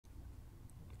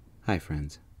Hi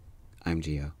friends, I'm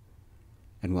Gio,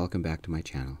 and welcome back to my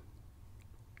channel.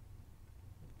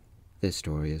 This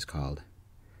story is called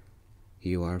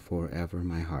You Are Forever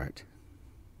My Heart.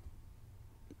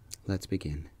 Let's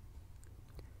begin.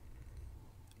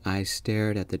 I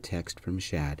stared at the text from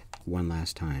Shad one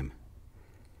last time.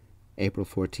 April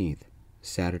 14th,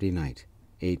 Saturday night,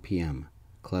 8 p.m.,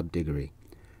 Club Diggory.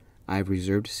 I've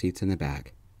reserved seats in the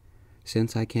back.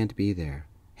 Since I can't be there,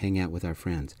 hang out with our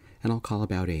friends, and I'll call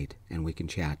about 8 and we can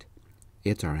chat.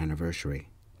 It's our anniversary.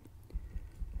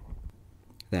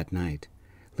 That night,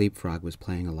 Leapfrog was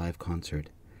playing a live concert.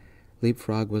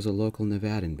 Leapfrog was a local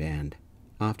Nevadan band,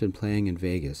 often playing in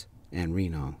Vegas and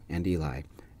Reno and Ely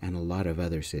and a lot of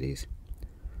other cities.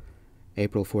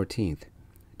 April 14th,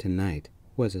 tonight,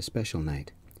 was a special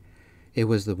night. It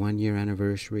was the 1-year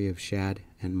anniversary of Shad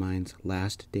and mine's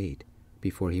last date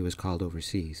before he was called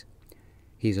overseas.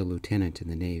 He's a lieutenant in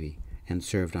the Navy and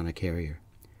served on a carrier.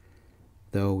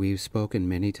 Though we've spoken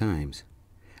many times,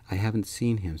 I haven't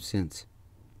seen him since,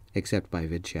 except by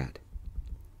vidchat.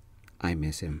 I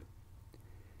miss him.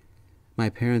 My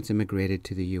parents immigrated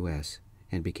to the U.S.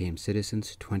 and became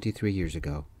citizens 23 years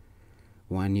ago,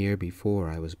 1 year before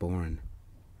I was born.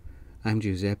 I'm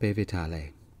Giuseppe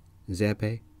Vitale,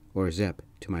 Zeppe or Zep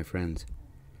to my friends.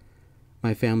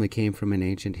 My family came from an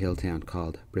ancient hill town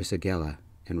called Brisighella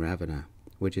in Ravenna,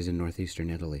 which is in northeastern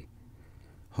Italy,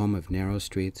 home of narrow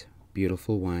streets,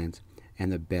 beautiful wines,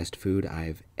 and the best food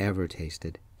I've ever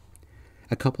tasted.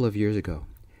 A couple of years ago,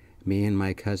 me and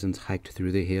my cousins hiked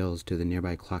through the hills to the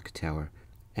nearby clock tower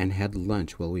and had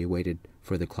lunch while we waited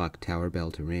for the clock tower bell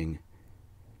to ring.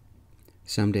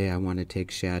 Someday I want to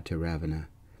take Shad to Ravenna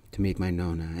to meet my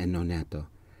nonna and nonetto,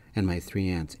 and my 3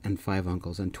 aunts and 5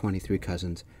 uncles and 23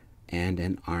 cousins, and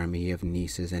an army of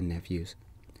nieces and nephews.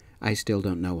 I still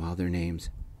don't know all their names.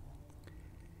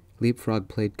 Leapfrog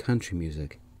played country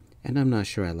music, and I'm not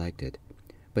sure I liked it,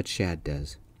 but Shad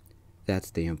does.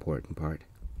 That's the important part.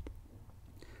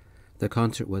 The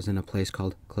concert was in a place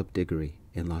called Club Diggory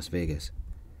in Las Vegas.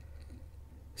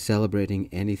 Celebrating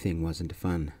anything wasn't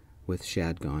fun, with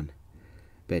Shad gone,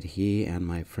 but he and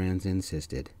my friends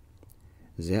insisted.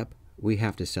 Zep, we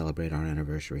have to celebrate our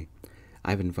anniversary.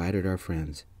 I've invited our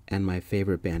friends, and my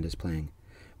favorite band is playing.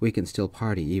 We can still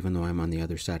party even though I'm on the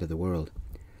other side of the world.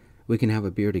 We can have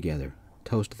a beer together,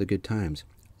 toast the good times,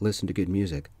 listen to good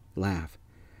music, laugh.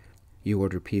 You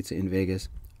order pizza in Vegas,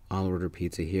 I'll order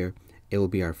pizza here. It will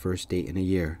be our first date in a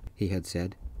year, he had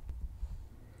said.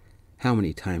 How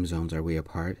many time zones are we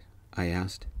apart? I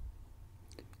asked.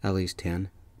 At least 10,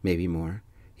 maybe more,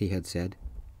 he had said.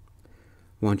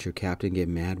 Won't your captain get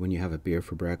mad when you have a beer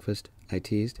for breakfast? I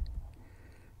teased.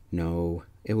 No,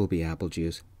 it will be apple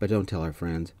juice, but don't tell our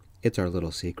friends. It's our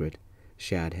little secret,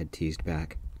 Shad had teased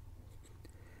back.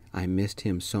 I missed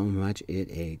him so much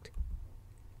it ached.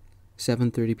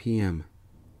 7:30 p.m.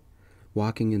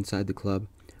 Walking inside the club,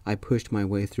 I pushed my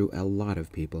way through a lot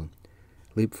of people.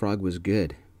 Leapfrog was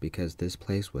good because this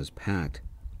place was packed.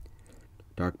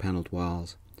 Dark-paneled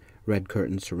walls, red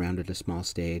curtains surrounded a small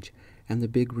stage, and the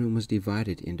big room was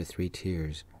divided into 3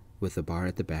 tiers, with the bar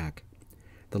at the back.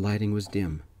 The lighting was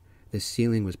dim. The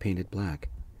ceiling was painted black,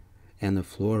 and the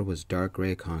floor was dark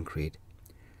gray concrete.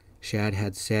 Shad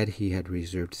had said he had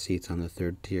reserved seats on the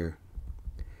 3rd tier.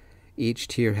 Each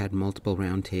tier had multiple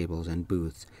round tables and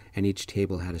booths, and each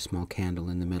table had a small candle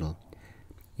in the middle,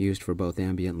 used for both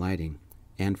ambient lighting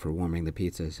and for warming the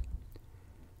pizzas.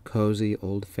 Cozy,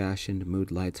 old-fashioned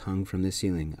mood lights hung from the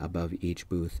ceiling above each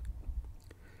booth.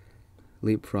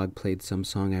 Leapfrog played some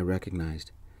song I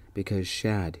recognized, because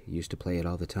Shad used to play it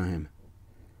all the time.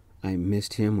 I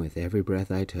missed him with every breath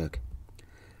I took.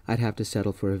 I'd have to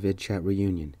settle for a vidchat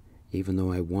reunion, even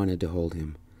though I wanted to hold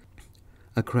him.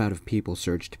 A crowd of people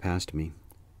surged past me,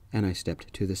 and I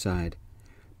stepped to the side,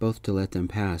 both to let them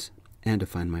pass and to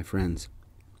find my friends.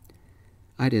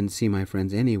 I didn't see my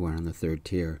friends anywhere on the 3rd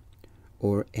tier,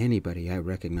 or anybody I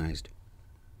recognized.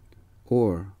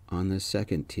 Or on the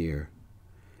 2nd tier.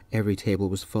 Every table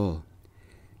was full.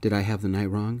 Did I have the night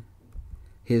wrong?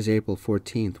 His April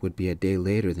 14th would be a day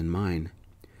later than mine.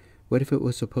 What if it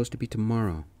was supposed to be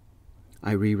tomorrow?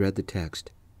 I reread the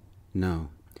text. No,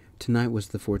 tonight was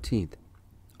the 14th,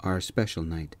 our special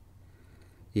night.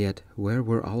 Yet where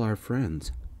were all our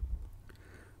friends?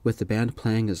 With the band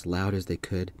playing as loud as they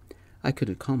could, I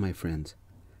couldn't call my friends,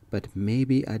 but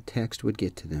maybe a text would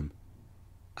get to them.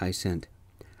 I sent,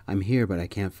 "I'm here, but I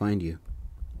can't find you."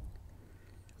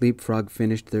 Leapfrog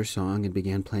finished their song and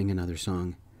began playing another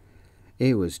song.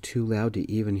 It was too loud to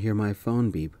even hear my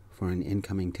phone beep for an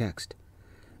incoming text,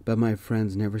 but my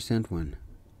friends never sent one.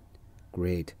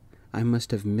 Great. I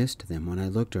must have missed them when I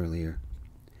looked earlier.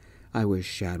 I wish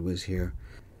Shad was here.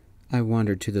 I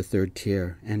wandered to the third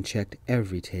tier and checked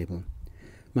every table.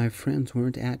 My friends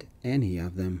weren't at any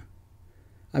of them.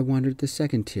 I wandered the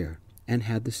second tier and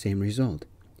had the same result.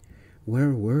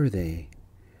 Where were they?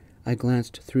 I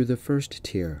glanced through the first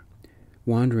tier.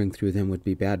 Wandering through them would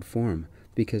be bad form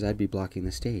because I'd be blocking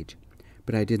the stage,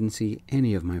 but I didn't see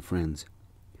any of my friends.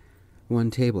 One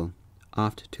table,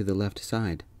 off to the left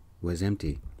side, was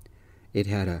empty. It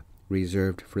had a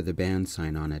 "reserved for the band"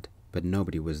 sign on it, but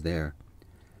nobody was there.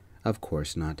 Of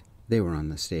course not. They were on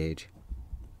the stage.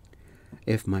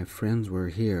 If my friends were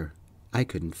here, I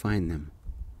couldn't find them.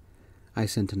 I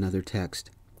sent another text.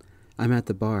 "I'm at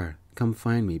the bar. Come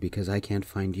find me because I can't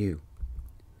find you."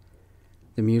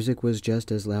 The music was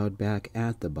just as loud back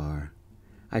at the bar.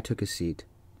 I took a seat,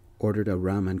 ordered a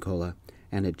rum and cola,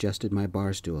 and adjusted my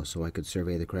bar stool so I could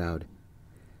survey the crowd.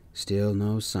 Still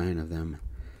no sign of them.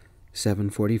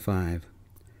 7:45.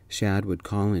 Shad would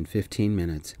call in 15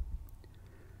 minutes.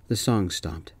 The song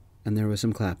stopped, and there was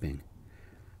some clapping.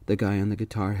 The guy on the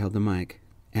guitar held the mic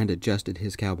and adjusted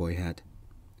his cowboy hat.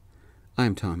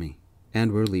 "I'm Tommy,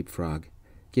 and we're Leapfrog.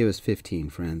 Give us 15,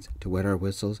 friends, to wet our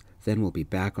whistles, then we'll be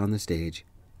back on the stage."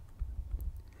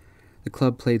 The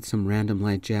club played some random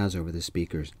light jazz over the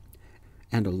speakers,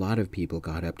 and a lot of people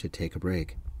got up to take a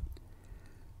break.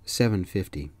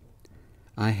 7:50.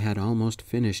 I had almost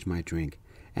finished my drink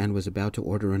and was about to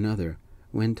order another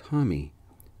when Tommy,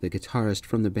 the guitarist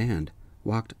from the band,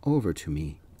 walked over to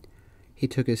me. He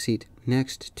took a seat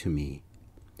next to me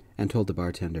and told the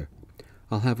bartender,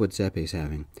 "I'll have what Zeppe's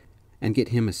having, and get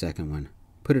him a second one.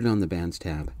 Put it on the band's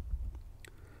tab."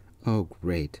 Oh,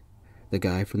 great. The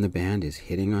guy from the band is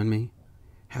hitting on me?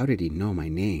 How did he know my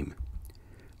name?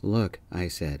 "Look," I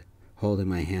said, holding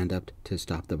my hand up to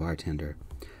stop the bartender.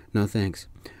 "No thanks.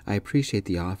 I appreciate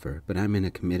the offer, but I'm in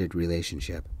a committed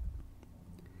relationship."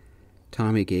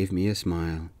 Tommy gave me a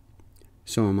smile.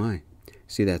 "So am I.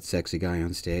 See that sexy guy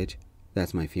on stage?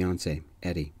 That's my fiancé,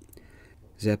 Eddie.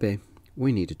 Zeppe,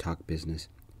 we need to talk business,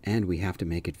 and we have to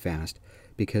make it fast,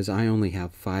 because I only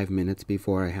have 5 minutes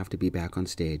before I have to be back on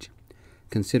stage.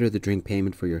 Consider the drink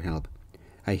payment for your help.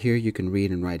 I hear you can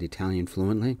read and write Italian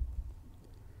fluently?"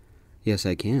 "Yes,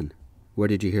 I can. Where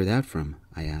did you hear that from?"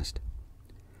 I asked.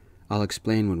 "I'll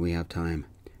explain when we have time.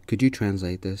 Could you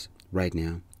translate this? Right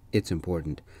now. It's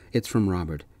important. It's from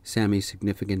Robert, Sammy's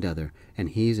significant other, and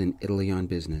he's in Italy on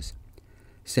business.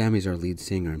 Sammy's our lead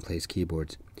singer and plays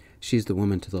keyboards. She's the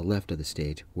woman to the left of the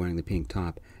stage, wearing the pink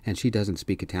top, and she doesn't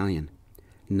speak Italian.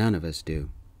 None of us do,"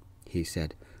 he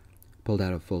said, pulled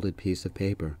out a folded piece of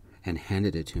paper, and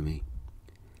handed it to me.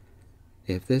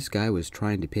 If this guy was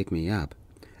trying to pick me up,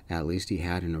 at least he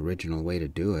had an original way to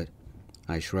do it.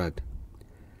 I shrugged.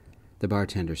 The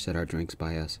bartender set our drinks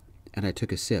by us, and I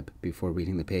took a sip before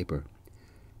reading the paper.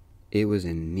 It was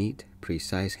in neat,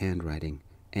 precise handwriting,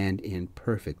 and in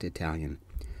perfect Italian.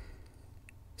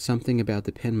 Something about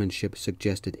the penmanship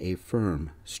suggested a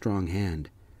firm, strong hand,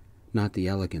 not the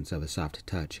elegance of a soft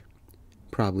touch.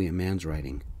 Probably a man's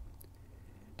writing.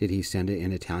 "Did he send it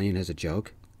in Italian as a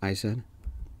joke?" I said.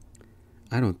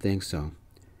 "I don't think so.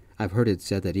 I've heard it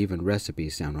said that even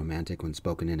recipes sound romantic when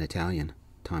spoken in Italian,"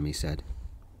 Tommy said.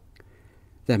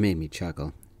 That made me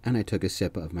chuckle, and I took a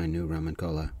sip of my new rum and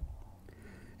cola.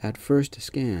 At first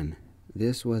scan,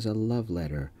 this was a love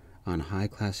letter on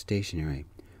high-class stationery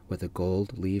with a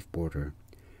gold leaf border.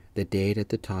 The date at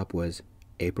the top was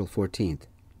April 14th,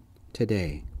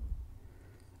 today.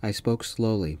 I spoke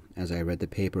slowly as I read the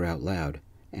paper out loud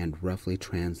and roughly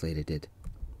translated it.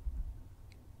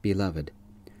 "Beloved,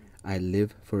 I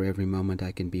live for every moment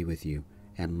I can be with you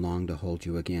and long to hold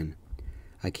you again.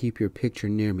 I keep your picture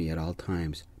near me at all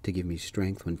times to give me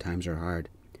strength when times are hard.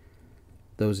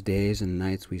 Those days and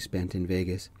nights we spent in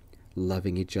Vegas,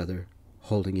 loving each other,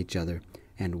 holding each other,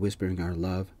 and whispering our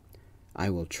love, I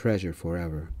will treasure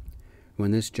forever.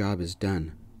 When this job is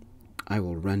done, I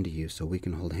will run to you so we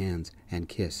can hold hands and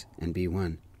kiss and be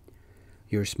one.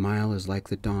 Your smile is like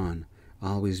the dawn,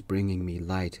 always bringing me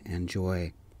light and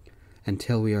joy.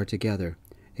 Until we are together,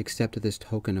 accept this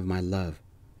token of my love,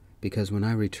 because when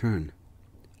I return,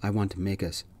 I want to make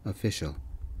us official.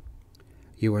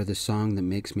 You are the song that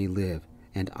makes me live,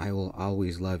 and I will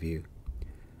always love you.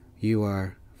 You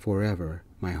are forever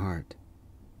my heart."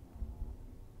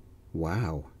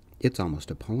 Wow, it's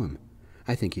almost a poem.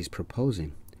 I think he's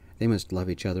proposing. They must love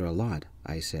each other a lot,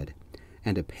 I said,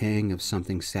 and a pang of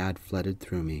something sad flooded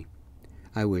through me.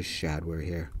 I wish Shad were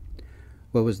here.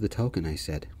 "What was the token?" I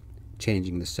said,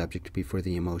 changing the subject before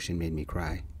the emotion made me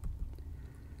cry.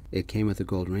 "It came with a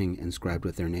gold ring inscribed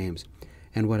with their names,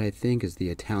 and what I think is the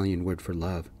Italian word for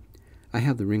love. I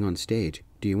have the ring on stage.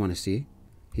 Do you want to see?"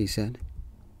 he said.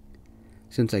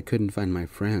 Since I couldn't find my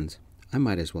friends, I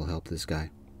might as well help this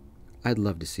guy. I'd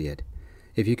love to see it.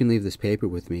 If you can leave this paper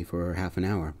with me for half an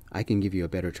hour, I can give you a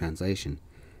better translation.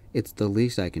 It's the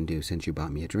least I can do since you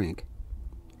bought me a drink."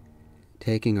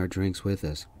 Taking our drinks with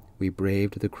us, we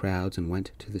braved the crowds and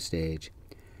went to the stage.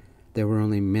 There were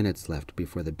only minutes left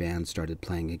before the band started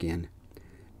playing again.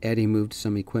 Eddie moved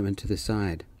some equipment to the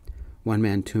side. One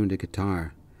man tuned a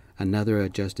guitar, another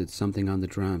adjusted something on the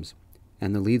drums,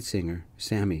 and the lead singer,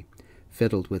 Sammy,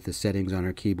 fiddled with the settings on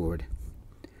her keyboard.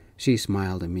 She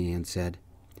smiled at me and said,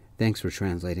 "Thanks for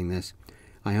translating this.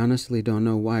 I honestly don't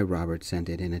know why Robert sent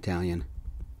it in Italian."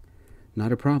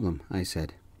 "Not a problem," I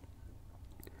said.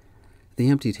 "The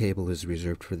empty table is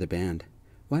reserved for the band.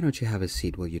 Why don't you have a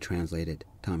seat while you translate it?"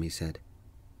 Tommy said.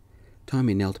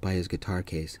 Tommy knelt by his guitar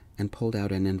case and pulled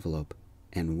out an envelope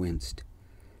and winced.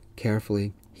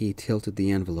 Carefully, he tilted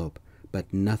the envelope,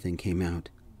 but nothing came out.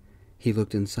 He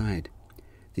looked inside.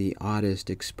 The oddest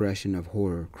expression of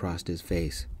horror crossed his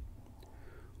face.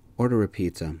 "Order a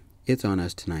pizza. It's on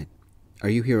us tonight. Are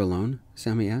you here alone?"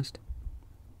 Sammy asked.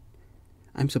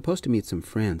 "I'm supposed to meet some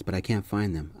friends, but I can't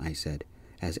find them," I said,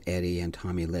 as Eddie and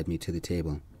Tommy led me to the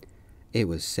table. It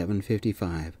was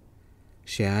 7:55.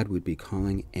 Shad would be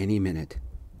calling any minute.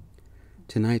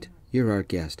 "Tonight, you're our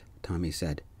guest," Tommy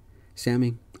said.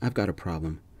 "Sammy, I've got a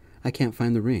problem. I can't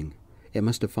find the ring. It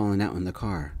must have fallen out in the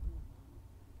car."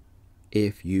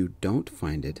 "If you don't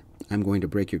find it, I'm going to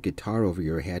break your guitar over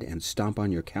your head and stomp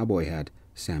on your cowboy hat,"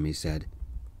 Sammy said.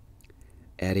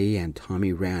 Eddie and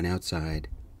Tommy ran outside.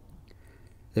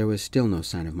 There was still no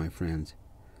sign of my friends.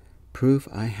 Proof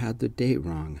I had the date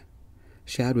wrong.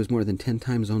 Shad was more than 10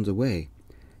 time zones away.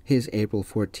 His April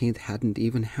 14th hadn't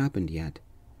even happened yet.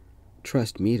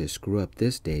 Trust me to screw up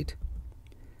this date.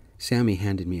 Sammy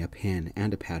handed me a pen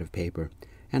and a pad of paper,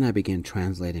 and I began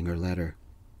translating her letter.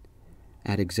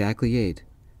 At exactly 8,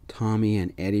 Tommy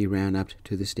and Eddie ran up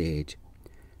to the stage.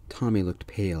 Tommy looked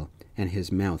pale, and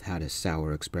his mouth had a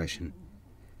sour expression.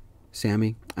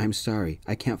 "Sammy, I'm sorry.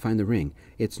 I can't find the ring.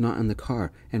 It's not in the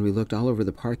car, and we looked all over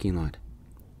the parking lot."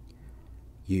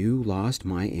 "You lost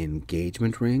my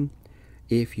engagement ring?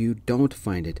 If you don't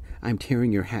find it, I'm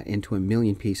tearing your hat into a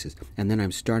million pieces, and then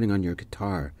I'm starting on your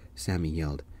guitar," Sammy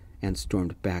yelled, and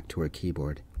stormed back to her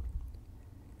keyboard.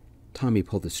 Tommy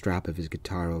pulled the strap of his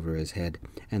guitar over his head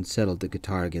and settled the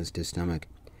guitar against his stomach.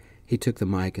 He took the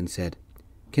mic and said,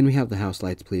 "Can we have the house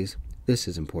lights, please? This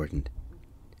is important."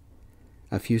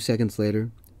 A few seconds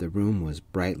later, the room was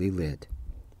brightly lit.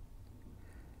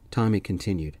 Tommy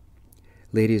continued,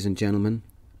 "Ladies and gentlemen,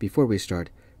 before we start,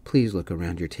 please look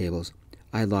around your tables.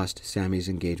 I lost Sammy's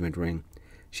engagement ring.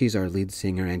 She's our lead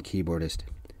singer and keyboardist.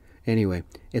 Anyway,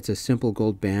 it's a simple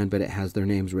gold band, but it has their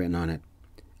names written on it.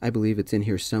 I believe it's in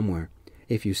here somewhere.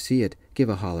 If you see it, give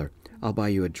a holler. I'll buy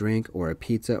you a drink or a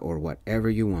pizza or whatever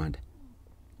you want."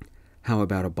 "How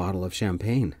about a bottle of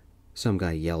champagne?" some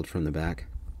guy yelled from the back.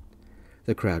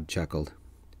 The crowd chuckled.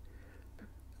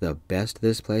 "The best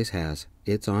this place has.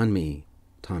 It's on me,"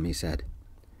 Tommy said.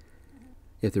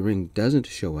 "If the ring doesn't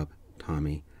show up,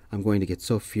 Tommy, I'm going to get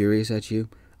so furious at you.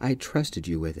 I trusted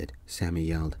you with it," Sammy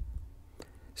yelled.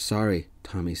 "Sorry,"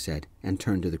 Tommy said, and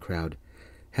turned to the crowd.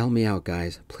 "Help me out,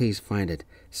 guys. Please find it.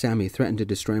 Sammy threatened to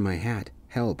destroy my hat.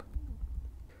 Help."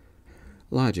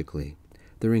 Logically,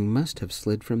 the ring must have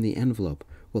slid from the envelope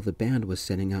while the band was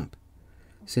setting up.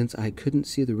 Since I couldn't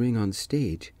see the ring on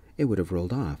stage, it would have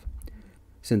rolled off.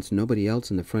 Since nobody else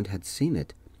in the front had seen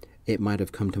it, it might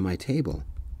have come to my table.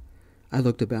 I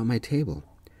looked about my table,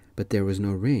 but there was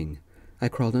no ring. I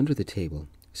crawled under the table.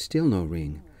 Still no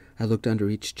ring. I looked under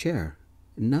each chair.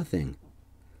 Nothing.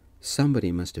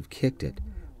 Somebody must have kicked it,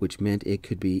 which meant it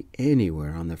could be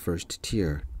anywhere on the first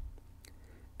tier.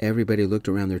 Everybody looked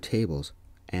around their tables,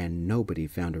 and nobody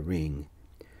found a ring.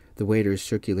 The waiters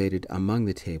circulated among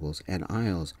the tables and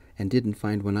aisles and didn't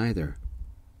find one either.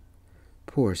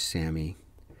 Poor Sammy.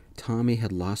 Tommy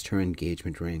had lost her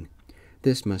engagement ring.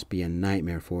 This must be a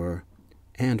nightmare for her.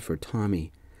 And for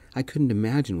Tommy. I couldn't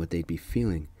imagine what they'd be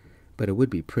feeling, but it would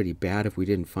be pretty bad if we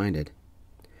didn't find it.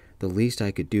 The least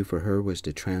I could do for her was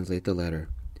to translate the letter.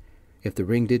 If the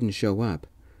ring didn't show up,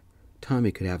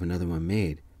 Tommy could have another one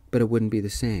made, but it wouldn't be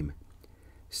the same.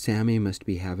 Sammy must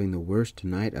be having the worst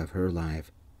night of her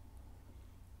life.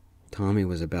 Tommy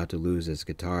was about to lose his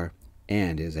guitar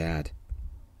and his hat.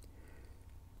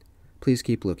 "Please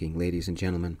keep looking, ladies and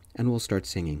gentlemen, and we'll start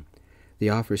singing. The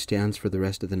offer stands for the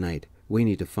rest of the night. We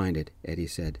need to find it," Eddie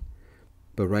said.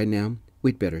 "But right now,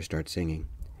 we'd better start singing.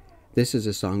 This is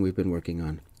a song we've been working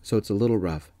on, so it's a little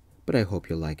rough, but I hope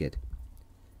you'll like it."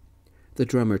 The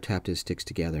drummer tapped his sticks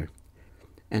together,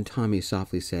 and Tommy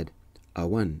softly said, "A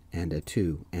 1 and a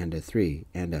 2 and a 3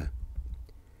 and a..."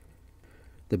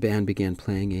 The band began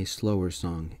playing a slower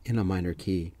song in a minor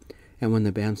key, and when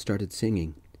the band started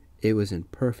singing, it was in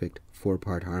perfect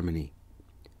 4-part harmony.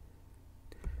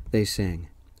 They sang,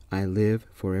 "I live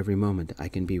for every moment I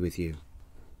can be with you."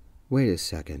 Wait a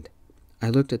second. I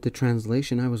looked at the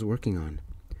translation I was working on.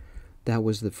 That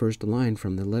was the first line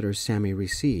from the letter Sammy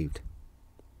received.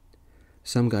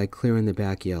 Some guy clear in the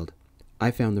back yelled,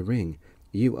 "I found the ring.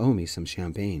 You owe me some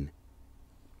champagne."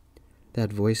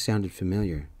 That voice sounded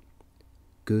familiar.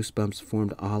 Goosebumps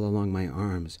formed all along my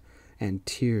arms, and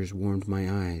tears warmed my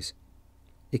eyes.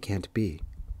 It can't be.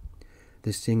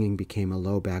 The singing became a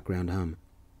low background hum.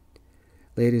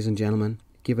 "Ladies and gentlemen,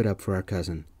 give it up for our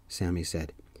cousin," Sammy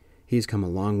said. "He's come a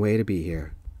long way to be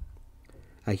here."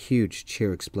 A huge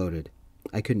cheer exploded.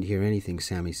 I couldn't hear anything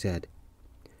Sammy said.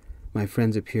 My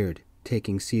friends appeared,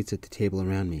 taking seats at the table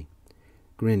around me,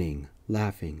 grinning,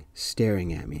 laughing,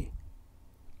 staring at me.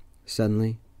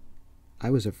 Suddenly, I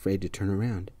was afraid to turn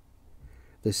around.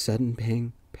 The sudden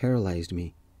pain paralyzed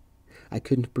me. I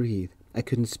couldn't breathe. I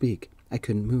couldn't speak. I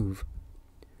couldn't move.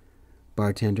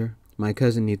 "Bartender, my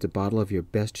cousin needs a bottle of your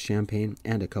best champagne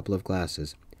and a couple of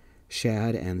glasses.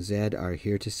 Shad and Zed are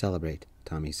here to celebrate,"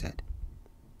 Tommy said.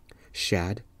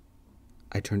 "Shad?"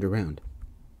 I turned around.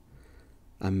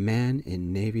 A man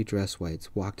in navy dress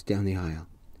whites walked down the aisle,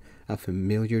 a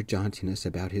familiar jauntiness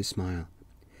about his smile.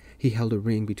 He held a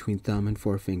ring between thumb and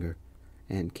forefinger,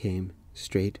 and came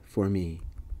straight for me.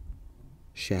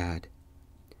 Shad.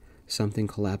 Something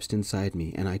collapsed inside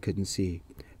me, and I couldn't see.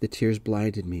 The tears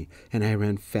blinded me, and I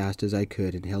ran fast as I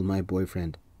could and held my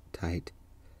boyfriend tight.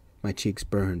 My cheeks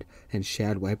burned, and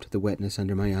Shad wiped the wetness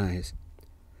under my eyes.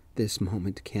 This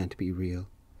moment can't be real.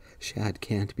 Shad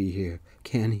can't be here,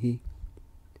 can he?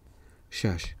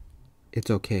 "Shush. It's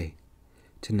okay.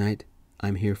 Tonight,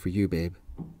 I'm here for you, babe,"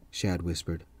 Shad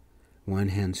whispered, one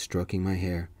hand stroking my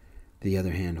hair, the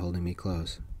other hand holding me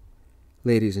close.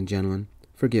 "Ladies and gentlemen,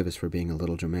 forgive us for being a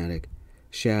little dramatic.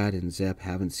 Shad and Zep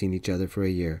haven't seen each other for a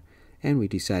year, and we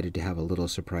decided to have a little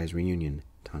surprise reunion,"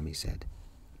 Tommy said.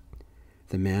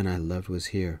 The man I loved was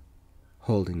here,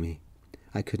 holding me.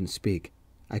 I couldn't speak.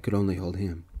 I could only hold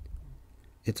him.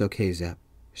 "It's okay, Zep,"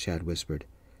 Shad whispered,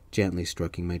 gently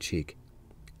stroking my cheek.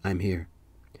 "I'm here.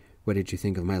 What did you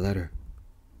think of my letter?"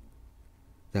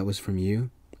 "That was from you?"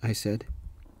 I said.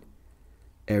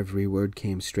 "Every word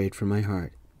came straight from my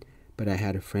heart, but I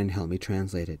had a friend help me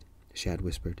translate it," Shad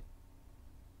whispered.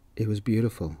 "It was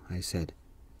beautiful," I said,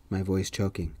 my voice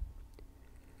choking.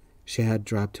 Shad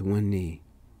dropped to one knee,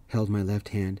 held my left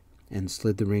hand, and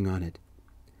slid the ring on it.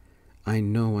 "I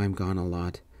know I'm gone a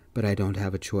lot, but I don't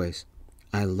have a choice.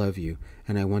 I love you,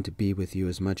 and I want to be with you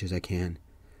as much as I can.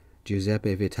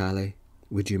 Giuseppe Vitale,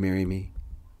 would you marry me?"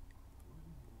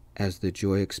 As the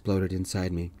joy exploded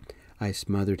inside me, I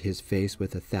smothered his face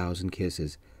with 1,000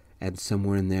 kisses, and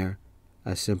somewhere in there,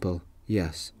 a simple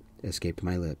yes escaped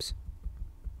my lips.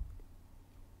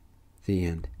 The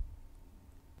end.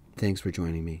 Thanks for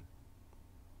joining me.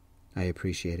 I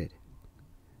appreciate it.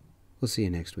 We'll see you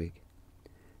next week.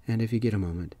 And if you get a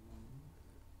moment,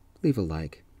 leave a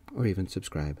like or even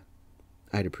subscribe.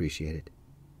 I'd appreciate it.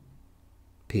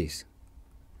 Peace.